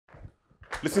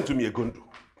Listen to me, Egondo.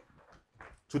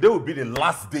 Today will be the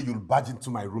last day you'll barge into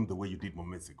my room the way you did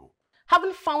moments ago.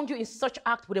 Having found you in such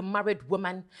act with a married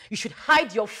woman, you should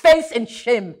hide your face in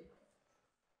shame.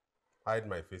 Hide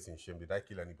my face in shame. Did I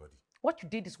kill anybody? What you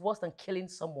did is worse than killing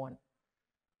someone.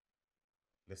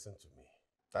 Listen to me.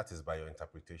 That is by your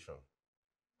interpretation.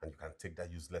 And you can take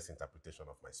that useless interpretation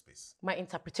of my space. My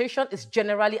interpretation is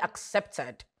generally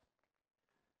accepted.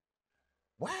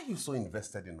 Why are you so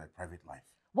invested in my private life?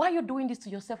 Why are you doing this to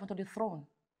yourself onto the throne?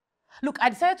 Look, I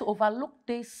decided to overlook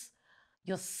this,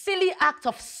 your silly act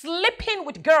of sleeping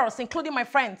with girls, including my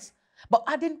friends. But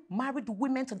adding married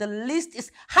women to the list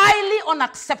is highly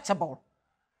unacceptable.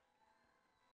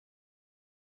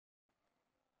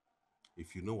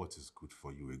 If you know what is good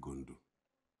for you, Egondo,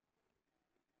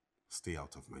 stay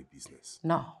out of my business.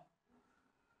 No.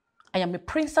 I am a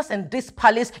princess in this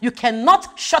palace. You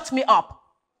cannot shut me up.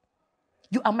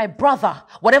 You are my brother.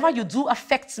 Whatever you do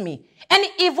affects me. Any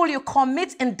evil you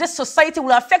commit in this society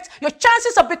will affect your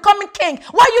chances of becoming king.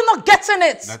 Why are you not getting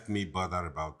it? Let me bother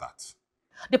about that.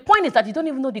 The point is that you don't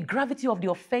even know the gravity of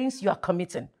the offense you are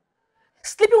committing.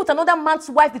 Sleeping with another man's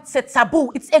wife, it's a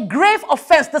taboo. It's a grave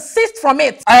offense. Desist from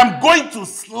it. I am going to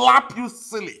slap you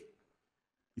silly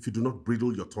if you do not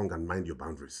bridle your tongue and mind your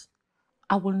boundaries.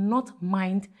 I will not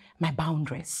mind my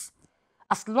boundaries.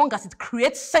 As long as it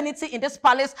creates sanity in this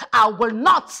palace, I will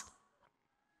not.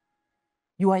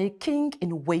 You are a king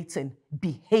in waiting.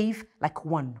 Behave like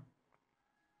one.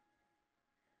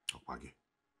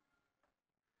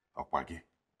 Okwage.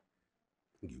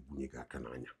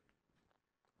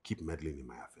 Keep meddling in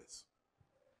my affairs.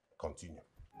 Continue.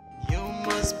 You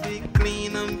must be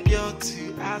clean and pure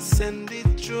to ascend the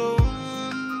throne.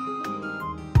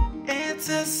 It's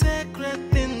a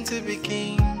sacred thing to be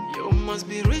king. You must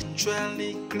be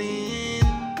ritually clean.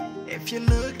 If you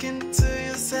look into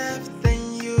yourself,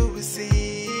 then you will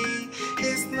see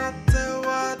it's not the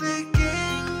word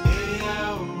again.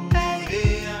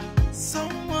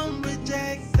 Someone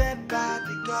rejected by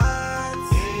the gods.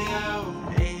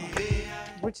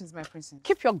 Greetings, my princess.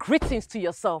 Keep your greetings to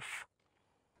yourself.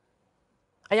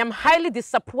 I am highly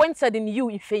disappointed in you,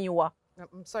 Ifenyuwa.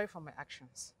 I'm sorry for my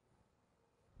actions.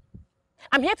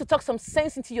 I'm here to talk some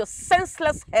sense into your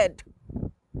senseless head.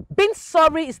 Being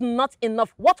sorry is not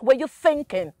enough. What were you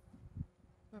thinking?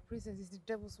 My princess, it's the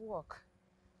devil's work.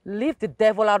 Leave the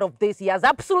devil out of this. He has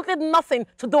absolutely nothing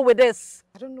to do with this.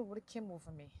 I don't know what came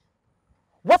over me.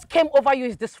 What came over you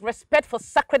is disrespect for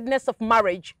sacredness of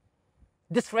marriage,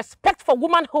 disrespect for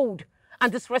womanhood,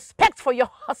 and disrespect for your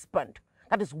husband.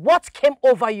 That is what came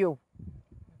over you.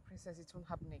 My princess, it won't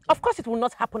happen again. Of course it will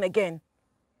not happen again.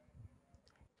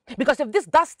 Because if this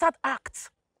dastard act,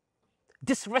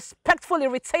 disrespectful,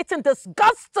 irritating,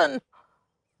 disgusting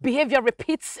behavior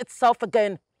repeats itself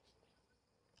again,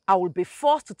 I will be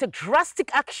forced to take drastic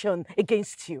action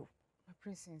against you. My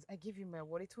princess, I give you my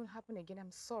word. It won't happen again.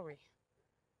 I'm sorry.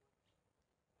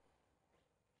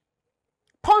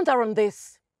 Ponder on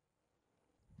this.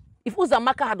 If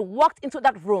Uzamaka had walked into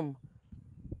that room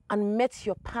and met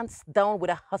your pants down with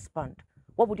her husband,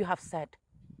 what would you have said?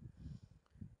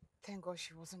 Thank God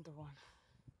she wasn't the one.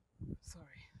 Sorry.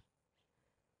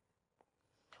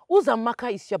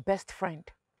 Uzamaka is your best friend.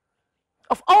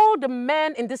 Of all the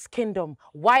men in this kingdom,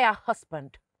 why her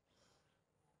husband?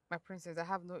 My princess, I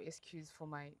have no excuse for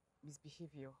my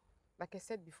misbehavior. Like I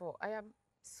said before, I am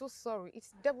so sorry.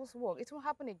 It's devil's work. It won't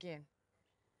happen again.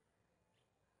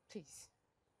 Please.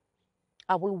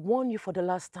 I will warn you for the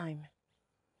last time.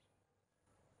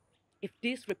 If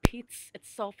this repeats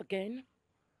itself again,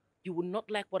 you will not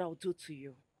like what I'll do to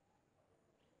you.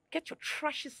 Get your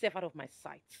trashy self out of my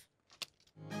sight.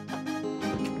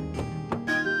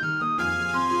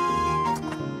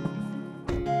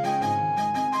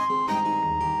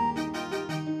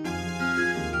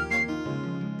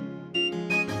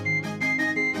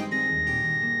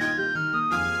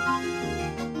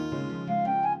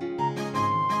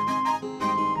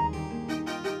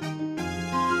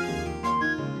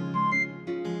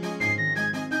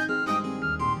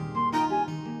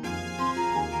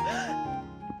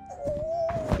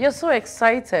 You're so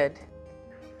excited.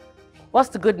 What's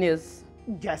the good news?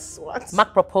 Guess what?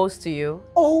 Mark proposed to you.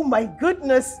 Oh my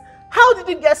goodness. How did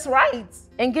you guess right?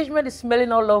 Engagement is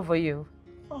smelling all over you.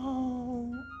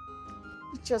 Oh,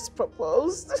 you just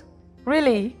proposed?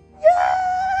 Really?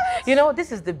 Yes! You know,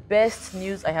 this is the best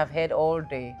news I have heard all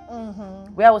day.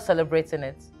 Mm-hmm. Where are we celebrating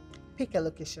it? Pick a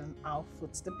location. I'll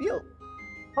foot the bill.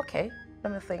 Okay,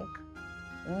 let me think.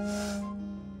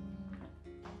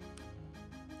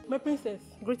 My princess,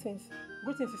 greetings.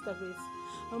 Greetings, Sister Grace.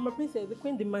 My princess, the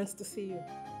queen demands to see you.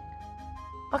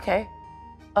 Okay,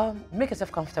 make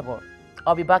yourself comfortable.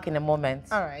 I'll be back in a moment.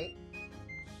 All right.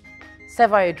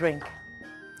 Serve her a drink.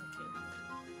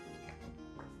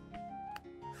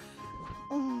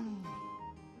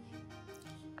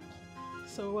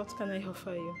 So what can I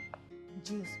offer you?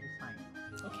 Juice will be fine.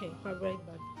 Okay, I'll be right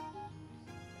back.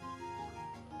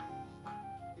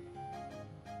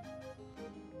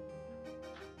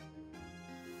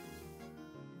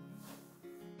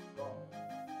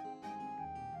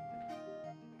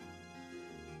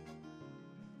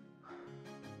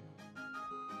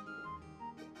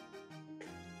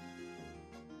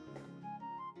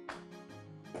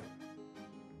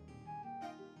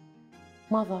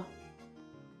 Mother,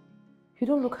 you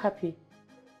don't look happy.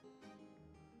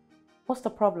 What's the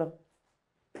problem?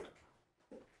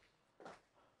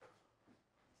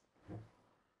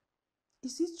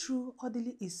 Is it true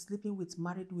Odili is sleeping with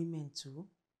married women too?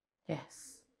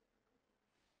 Yes.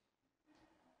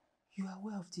 You are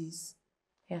aware of this?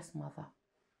 Yes, Mother.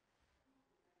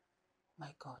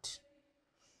 My God.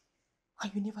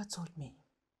 And you never told me.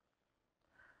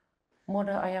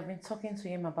 Mother, I have been talking to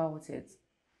him about it.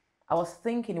 I was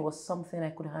thinking it was something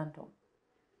I could handle.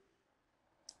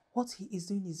 What he is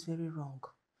doing is very wrong.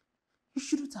 You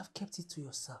shouldn't have kept it to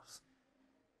yourself.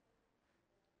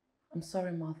 I'm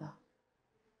sorry, Mother.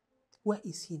 Where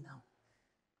is he now?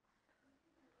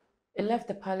 He left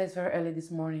the palace very early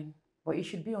this morning, but he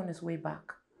should be on his way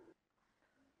back.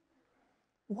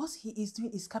 What he is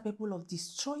doing is capable of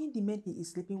destroying the men he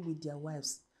is sleeping with their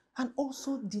wives and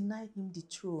also deny him the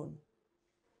throne.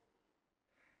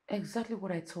 Exactly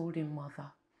what I told him,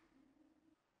 Mother.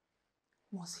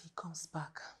 Once he comes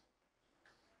back,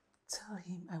 tell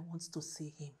him I want to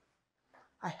see him.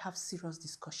 I have serious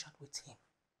discussion with him.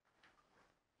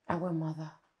 I will,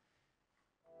 Mother.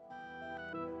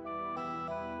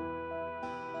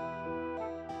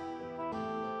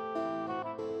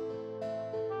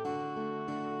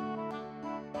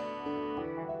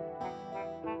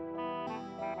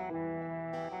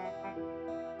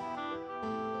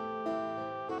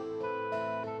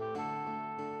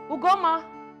 Ugoma!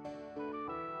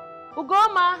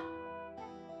 Ugoma!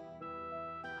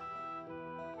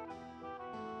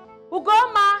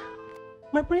 Ugoma!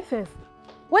 My princess,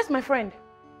 Where's my friend?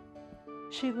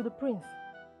 she's with the prince.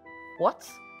 What?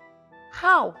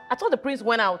 How? I thought the prince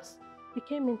went out. He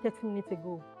came in 30 minutes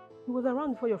ago. He was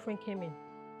around before your friend came in.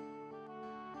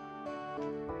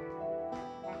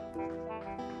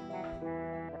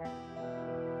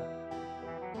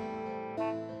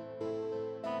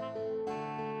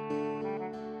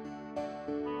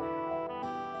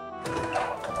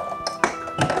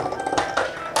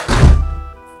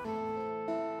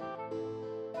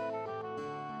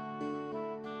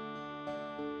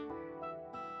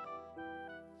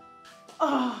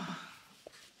 Oh,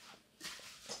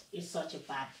 you're such a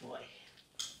bad boy.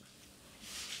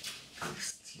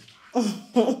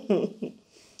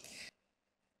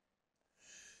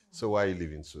 So why are you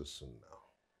leaving so soon now?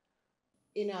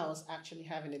 You know, I was actually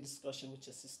having a discussion with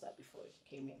your sister before you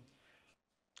came in.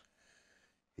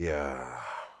 Yeah.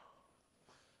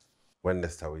 When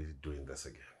next are we doing this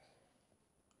again?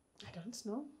 I don't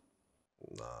know.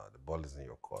 Nah, the ball is in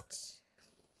your court.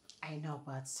 I know,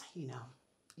 but you know,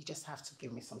 you just have to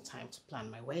give me some time to plan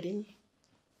my wedding.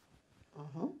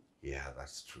 Yeah,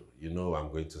 that's true. You know I'm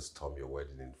going to storm your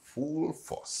wedding in full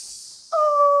force.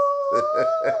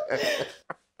 Really,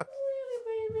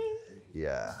 baby?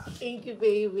 Yeah. Thank you,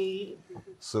 baby.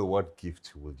 So what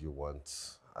gift would you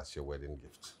want as your wedding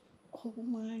gift? Oh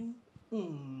my.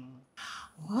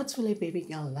 What will a baby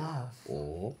girl love?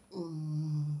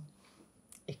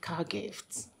 A car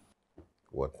gift.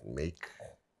 What make?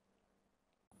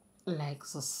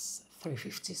 Lexus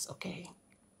 350s, okay?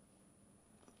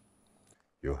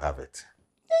 You have it.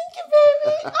 Thank you,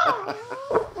 baby.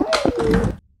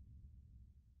 Oh.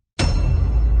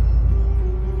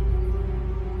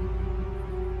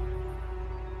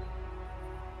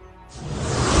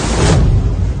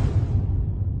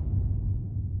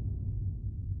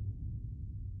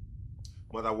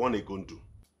 Mother, what are you going to do?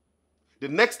 The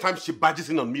next time she barges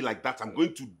in on me like that, I'm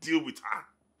going to deal with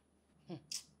her.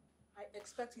 I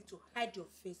expect you to hide your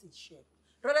face in shame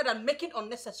rather than making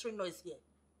unnecessary noise here.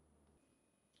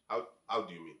 How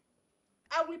do you mean?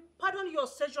 I will pardon your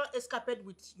sexual escapade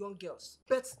with young girls,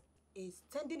 but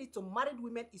extending it to married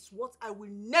women is what I will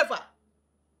never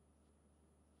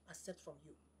accept from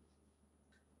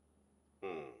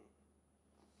you.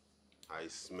 I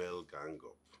smell gang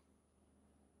up.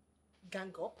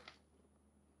 Gang up?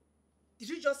 Did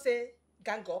you just say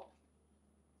gang up?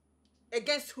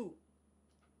 Against who?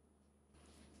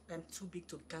 I'm too big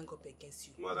to gang up against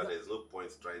you. Mother, there's no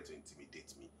point trying to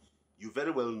intimidate me. You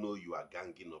very well know you are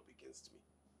ganging up against me.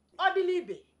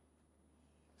 Odilibe,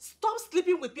 stop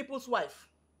sleeping with people's wife.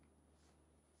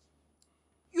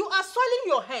 You are soiling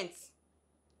your hands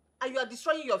and you are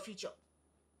destroying your future.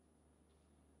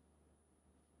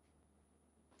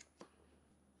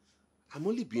 I'm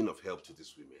only being of help to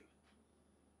these women.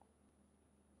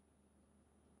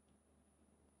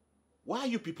 Why are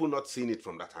you people not seeing it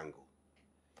from that angle?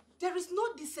 There is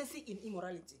no decency in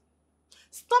immorality.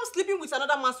 Stop sleeping with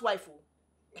another man's wife.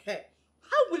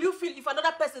 How will you feel if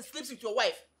another person sleeps with your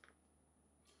wife?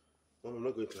 Mom, I'm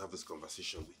not going to have this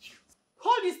conversation with you.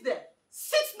 Hold this there.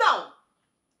 Sit down.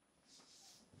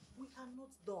 We are not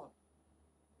done.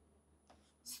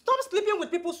 Stop sleeping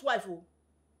with people's wife.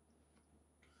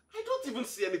 I don't even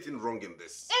see anything wrong in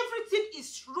this. Everything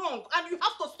is wrong and you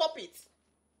have to stop it.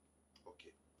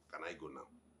 Okay, can I go now?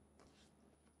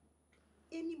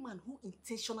 Any man who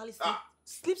intentionally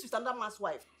sleeps with another man's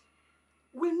wife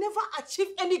will never achieve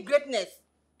any greatness.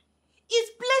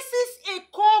 It places a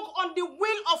cog on the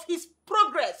wheel of his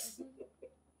progress.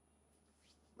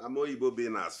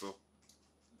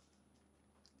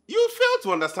 You fail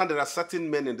to understand there are certain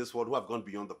men in this world who have gone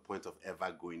beyond the point of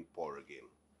ever going poor again.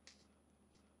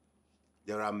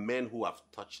 There are men who have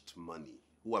touched money,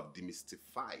 who have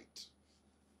demystified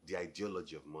the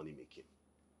ideology of money making.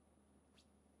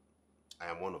 I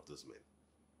am one of those men.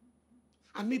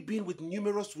 And me being with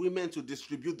numerous women to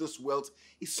distribute this wealth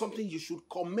is something you should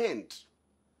commend.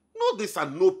 No this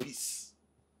and no peace.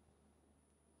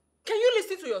 Can you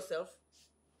listen to yourself?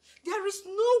 There is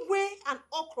no way an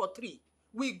okra tree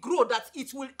will grow that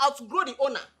it will outgrow the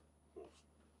owner.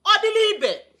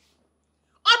 Odilibe,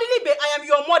 I am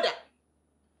your mother.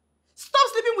 Stop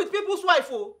sleeping with people's wife.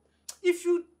 Oh. If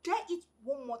you dare it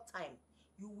one more time,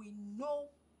 you will know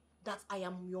that I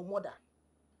am your mother.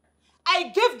 I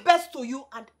gave birth to you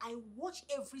and I watch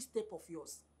every step of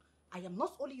yours. I am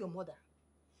not only your mother,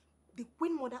 the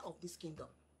queen mother of this kingdom.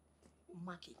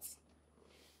 Mark it.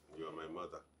 You are my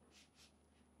mother.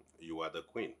 You are the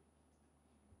queen.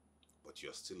 But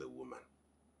you're still a woman.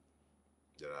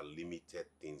 There are limited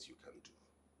things you can do.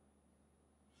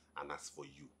 And as for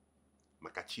you,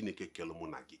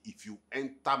 if you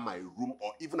enter my room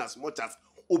or even as much as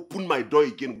open my door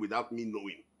again without me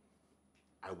knowing,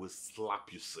 I will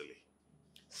slap you silly.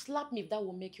 Slap me if that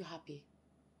will make you happy.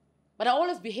 But I'll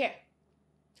always be here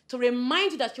to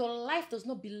remind you that your life does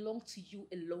not belong to you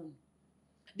alone.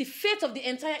 The fate of the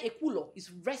entire Ekulo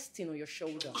is resting on your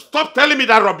shoulder. Stop telling me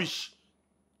that rubbish.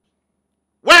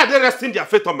 Why are they resting their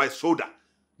fate on my shoulder?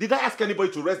 Did I ask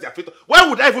anybody to rest their fate? Why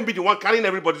would I even be the one carrying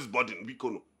everybody's burden?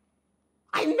 Bikono?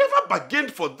 I never bargained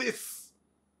for this.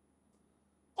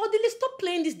 Odili, stop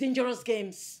playing these dangerous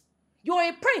games. You're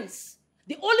a prince.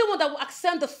 The only one that will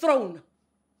ascend the throne.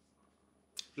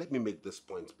 Let me make this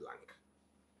point blank.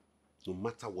 No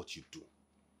matter what you do,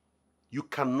 you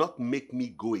cannot make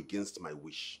me go against my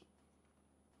wish.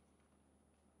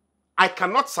 I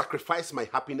cannot sacrifice my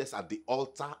happiness at the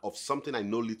altar of something I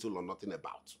know little or nothing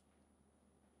about.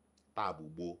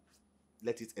 Tabubo,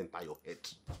 let it enter your head.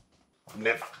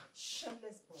 Never.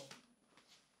 Shameless boy.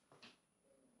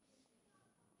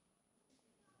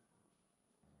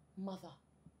 Mother,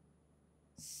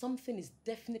 something is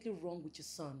definitely wrong with your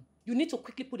son. You need to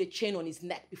quickly put a chain on his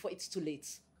neck before it's too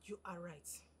late. You are right.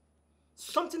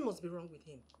 Something must be wrong with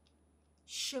him.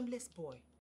 Shameless boy.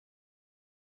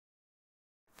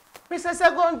 Princess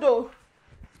Agondo.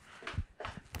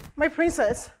 My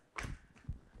princess.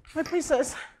 My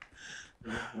princess.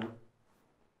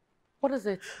 What is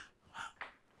it?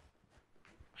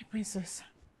 My princess.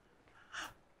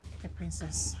 My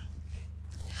princess.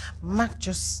 Mark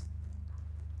just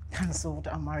cancelled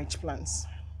our marriage plans.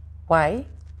 Why?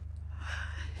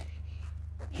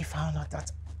 He found out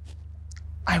that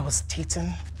I was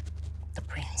dating the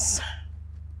prince.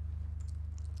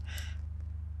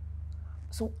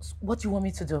 So what do you want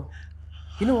me to do?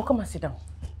 You know what? Come and sit down.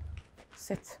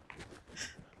 Sit.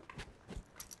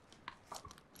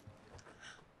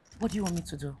 What do you want me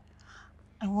to do?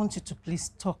 I want you to please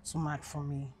talk to Mark for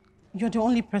me. You're the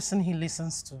only person he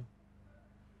listens to.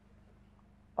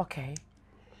 Okay.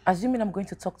 Assuming I'm going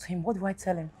to talk to him, what do I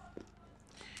tell him?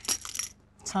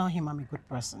 Tell him I'm a good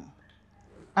person.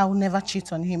 I will never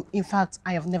cheat on him. In fact,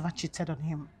 I have never cheated on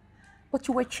him. But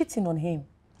you were cheating on him.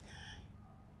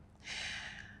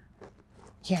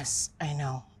 Yes, I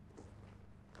know.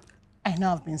 I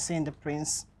know I've been seeing the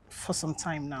prince for some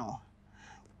time now.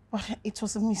 But it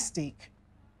was a mistake.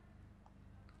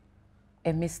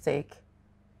 A mistake?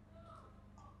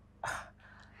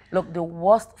 Look, the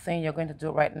worst thing you're going to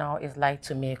do right now is lie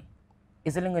to me.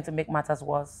 Is it going to make matters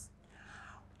worse?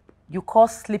 You call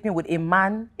sleeping with a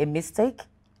man a mistake?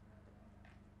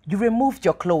 You removed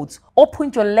your clothes,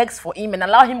 opened your legs for him and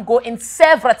allowed him go in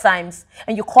several times,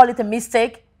 and you call it a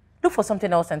mistake? Look for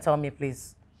something else and tell me,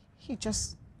 please.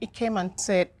 He came and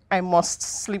said I must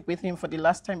sleep with him for the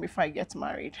last time before I get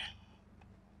married.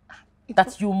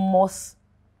 That you must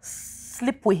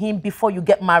sleep with him before you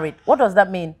get married. What does that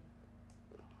mean?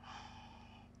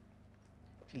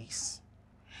 Please.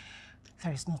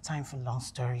 There is no time for long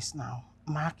stories now.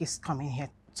 Mark is coming here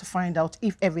to find out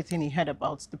if everything he heard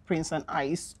about the prince and I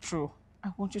is true.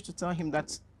 I want you to tell him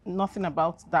that nothing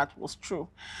about that was true.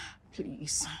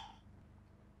 Please.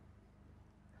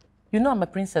 You know I'm a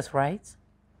princess, right?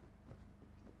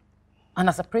 And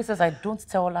as a princess, I don't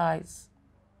tell lies.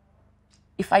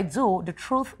 If I do, the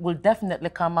truth will definitely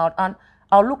come out and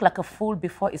I'll look like a fool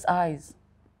before his eyes.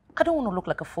 I don't want to look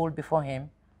like a fool before him.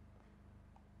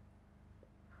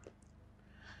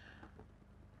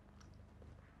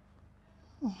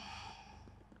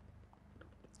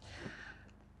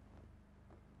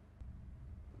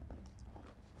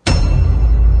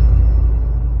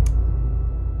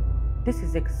 This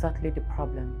is exactly the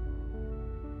problem.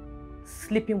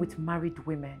 Sleeping with married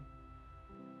women.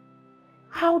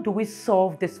 How do we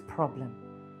solve this problem?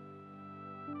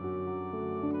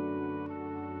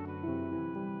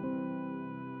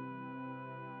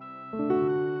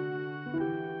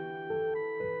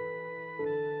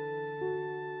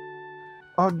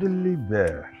 Orderly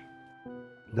Bear,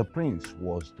 the prince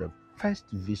was the first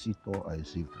visitor I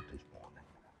received this morning.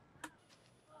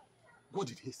 What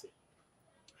did he say?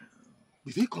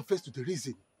 Did he confess to the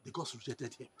reason the gods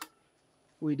rejected him?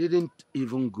 We didn't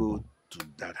even go to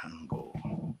that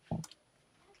angle.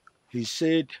 He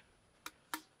said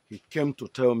he came to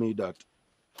tell me that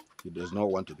he does not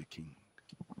want to be king.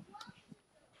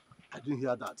 I didn't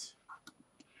hear that.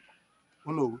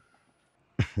 Oh no.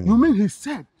 You mean he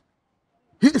said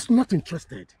he is not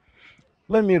interested?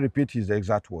 Let me repeat his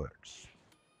exact words.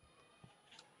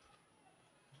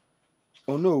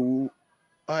 Oh no,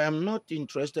 I am not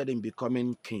interested in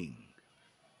becoming king.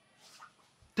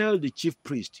 Tell the chief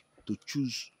priest to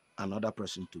choose another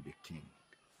person to be king.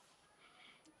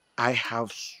 I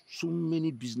have so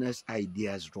many business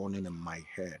ideas running in my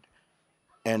head,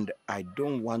 and I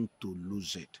don't want to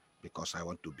lose it because I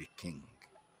want to be king.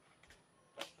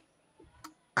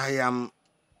 I am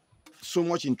so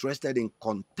much interested in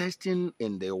contesting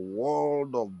in the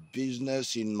world of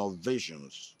business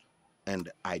innovations, and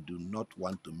I do not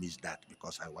want to miss that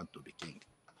because I want to be king.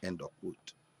 End of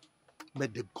quote. May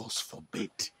the gods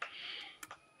forbid.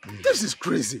 This is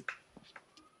crazy.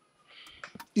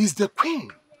 Is the queen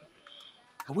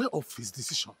aware of his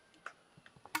decision?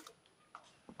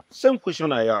 Same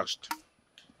question I asked,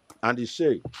 and he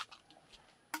said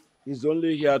he's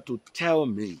only here to tell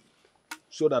me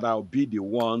so that I'll be the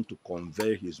one to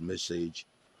convey his message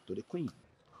to the queen.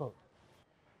 Oh.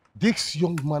 This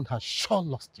young man has sure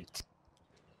lost it.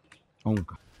 You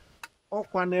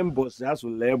have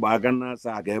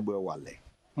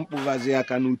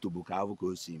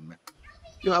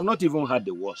not even heard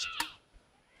the worst.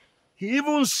 He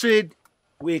even said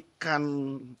we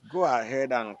can go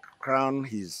ahead and crown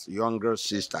his younger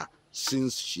sister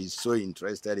since she's so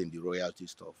interested in the royalty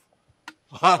stuff.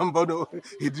 But no,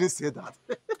 he didn't say that.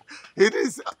 He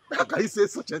didn't say, how can he say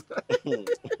such a thing?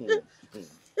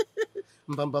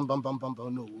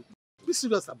 No. Be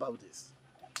serious about this.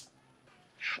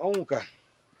 Onka,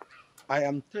 I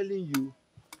am telling you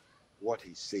what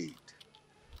he said.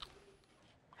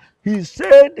 He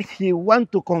said he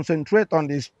wants to concentrate on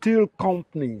the steel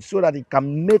company so that he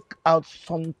can make out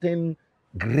something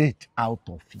great out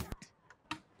of it.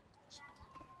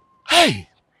 Hey!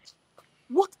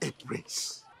 What a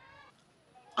prince.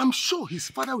 I'm sure his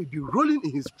father will be rolling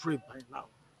in his grave by now.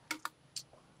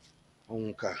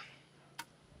 Onka,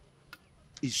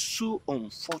 it's so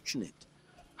unfortunate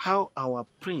how our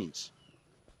prince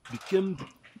became the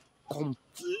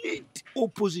complete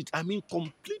opposite. I mean,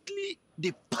 completely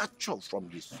departure from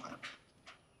this family.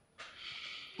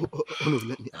 Oh, no,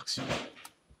 let me ask you.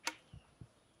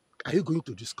 Are you going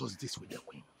to discuss this with the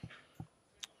queen?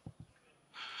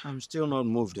 I'm still not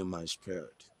moved in my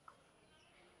spirit.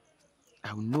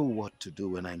 I'll know what to do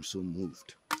when I'm so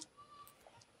moved.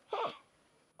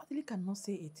 Adili cannot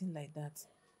say a thing like that.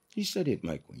 He said it,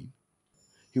 my queen.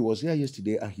 He was here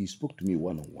yesterday and he spoke to me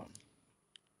one-on-one.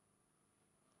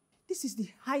 This is the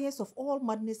highest of all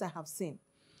madness I have seen.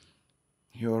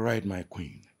 You're right, my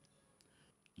queen.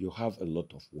 You have a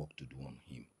lot of work to do on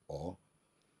him, or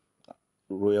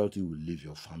royalty will leave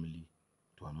your family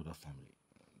to another family.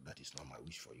 That is not my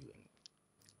wish for you.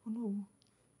 Oh no,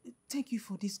 thank you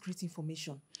for this great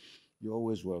information. You're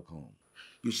always welcome.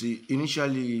 You see,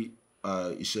 initially,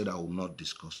 He said I will not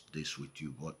discuss this with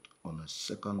you, but on a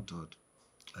second thought,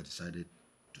 I decided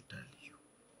to tell you.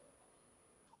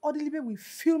 Odilibe will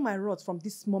feel my wrath from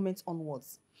this moment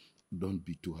onwards. Don't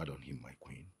be too hard on him, my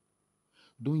queen.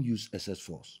 Don't use excess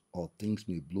force or things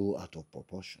may blow out of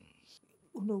proportion.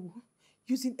 Oh no,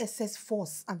 using excess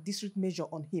force and discreet measure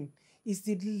on him is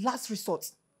the last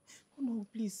resort. Oh no,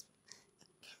 please.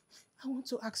 I want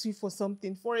to ask you for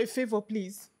something, for a favor,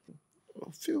 please.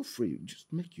 Feel free,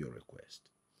 just make your request.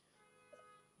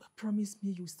 Promise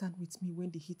me you'll stand with me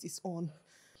when the heat is on.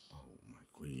 Oh, my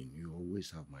queen, you always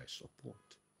have my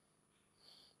support.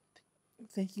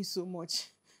 Thank you so much.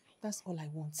 That's all I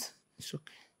want. It's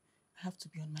okay. I have to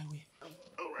be on my way.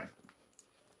 All right.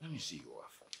 Let me see you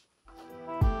off.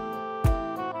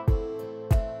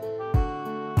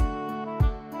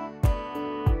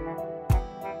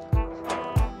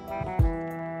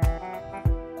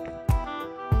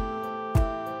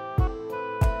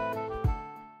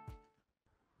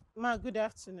 Ma, good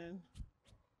afternoon.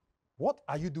 What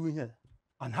are you doing here?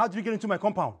 And how did you get into my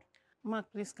compound? Ma,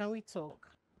 please, can we talk?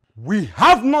 We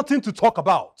have nothing to talk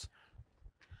about.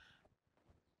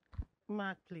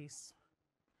 Ma, please.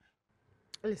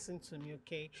 Listen to me,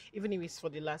 okay? Even if it's for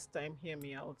the last time, hear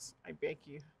me out. I beg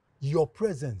you. Your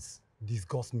presence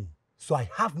disgusts me, so I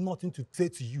have nothing to say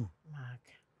to you. Mark,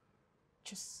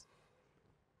 just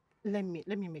let me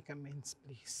make amends,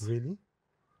 please. Really?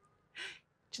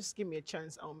 Just give me a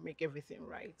chance, I'll make everything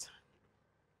right.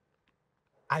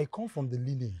 I come from the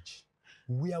lineage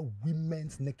where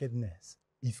women's nakedness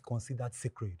is considered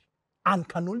sacred and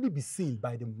can only be seen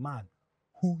by the man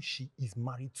who she is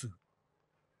married to.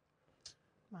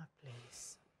 Mark,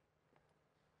 please.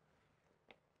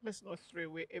 Let's not throw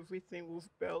away everything we've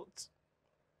built.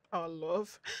 Our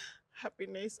love,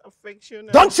 happiness, affection.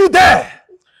 Don't you dare!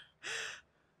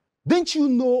 Didn't you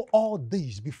know all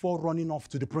this before running off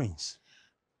to the prince?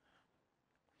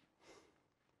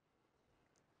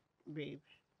 Babe,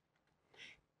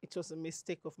 it was a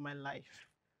mistake of my life.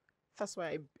 That's why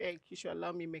I beg you should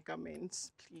allow me make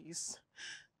amends, please.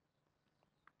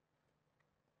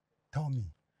 Tell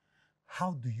me,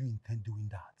 how do you intend doing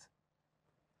that?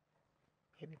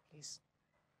 Baby, please.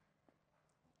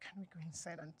 Can we go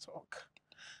inside and talk?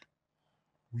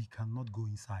 We cannot go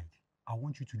inside. I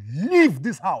want you to leave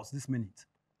this house this minute.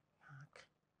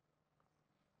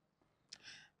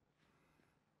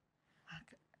 Mark,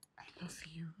 I love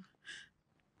you.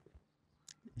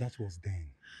 That was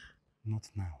then, not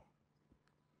now.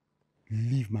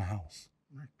 Leave my house.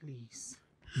 Mark, please.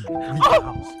 Leave my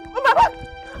house.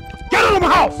 Get out of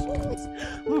my house!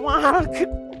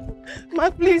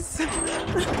 Mark, please.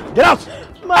 Get out!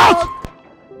 Mark! Out!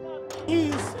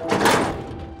 Please.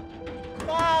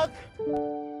 Mark!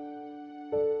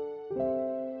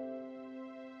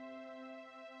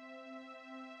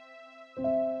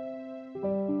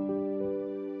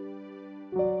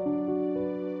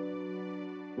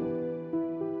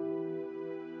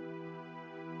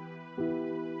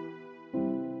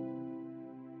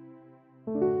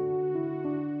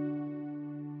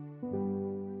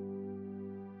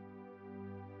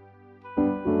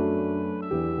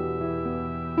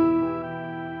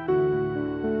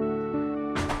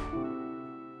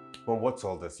 What's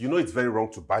all this? You know it's very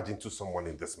wrong to barge into someone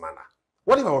in this manner.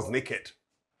 What if I was naked?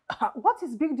 What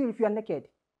is big deal if you are naked?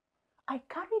 I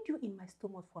carried you in my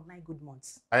stomach for 9 good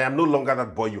months. I am no longer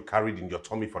that boy you carried in your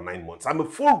tummy for 9 months. I'm a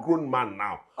full-grown man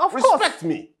now. Of course. Respect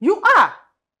me. You are.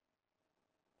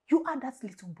 You are that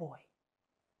little boy.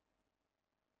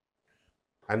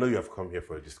 I know you have come here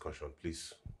for a discussion.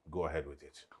 Please go ahead with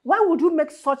it. Why would you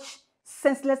make such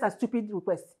senseless and stupid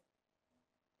requests?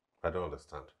 I don't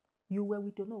understand. You were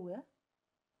with Onowhere?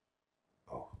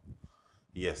 Oh,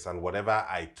 yes, and whatever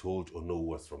I told Ono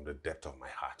was from the depth of my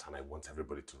heart, and I want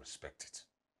everybody to respect it.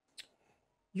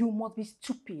 You must be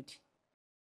stupid.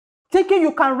 Thinking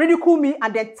you can ridicule me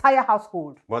and the entire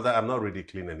household. Mother, I'm not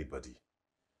ridiculing anybody.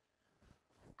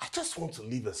 I just want to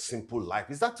live a simple life.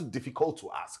 Is that too difficult to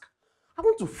ask? I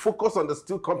want to focus on the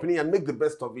steel company and make the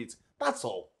best of it. That's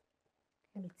all.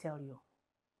 Let me tell you.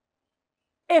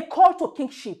 A call to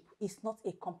kingship is not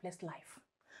a complex life.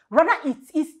 Rather, it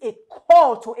is a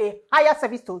call to a higher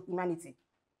service to humanity.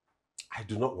 I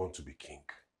do not want to be king.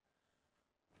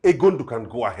 Egondu can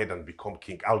go ahead and become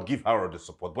king. I'll give her all the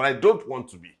support, but I don't want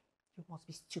to be. You must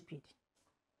be stupid.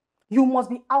 You must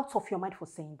be out of your mind for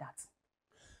saying that.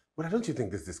 But don't you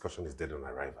think this discussion is dead on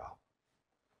arrival?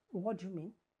 What do you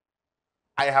mean?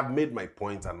 I have made my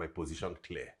point and my position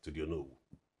clear to the Onowu.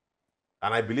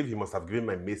 And I believe he must have given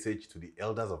my message to the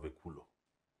elders of Ekulo.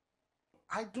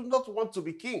 I do not want to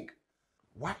be king.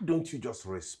 Why don't you just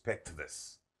respect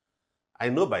this? I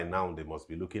know by now they must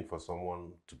be looking for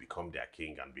someone to become their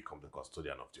king and become the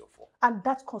custodian of the OFFOR. And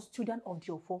that custodian of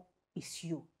the OFFOR is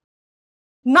you.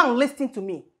 Now listen to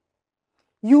me.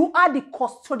 You are the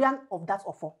custodian of that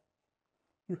OFFOR.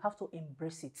 You have to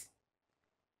embrace it.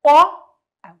 Or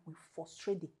I will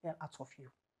frustrate the hell out of you.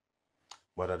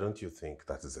 Mother, don't you think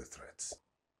that is a threat?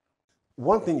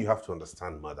 One thing you have to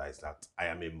understand, Mother, is that I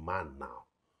am a man now.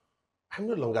 I'm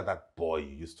no longer that boy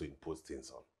you used to impose things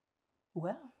on.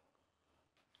 Well,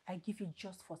 I give you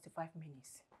just 45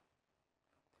 minutes.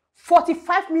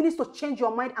 45 minutes to change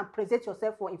your mind and present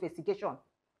yourself for investigation.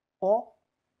 Or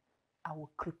I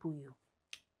will cripple you.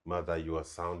 Mother, you are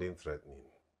sounding threatening.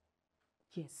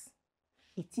 Yes,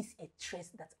 it is a threat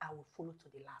that I will follow to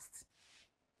the last.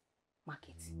 Mark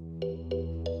it.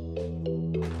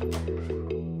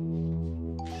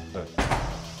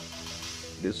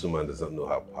 This woman doesn't know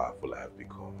how powerful I have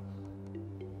become.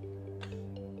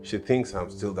 She thinks I'm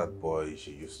still that boy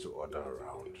she used to order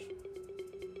around.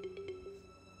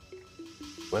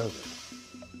 Well then,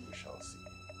 we shall see.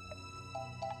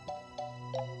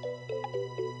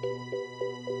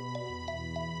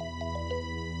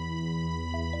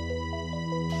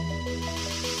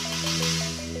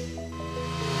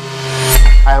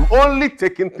 I am only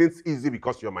taking things easy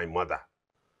because you're my mother.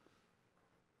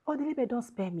 Odelibe, don't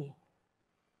spare me.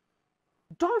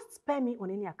 Don't spare me on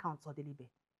any account, Odelibe.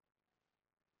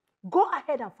 Go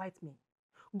ahead and fight me.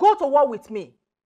 Go to war with me.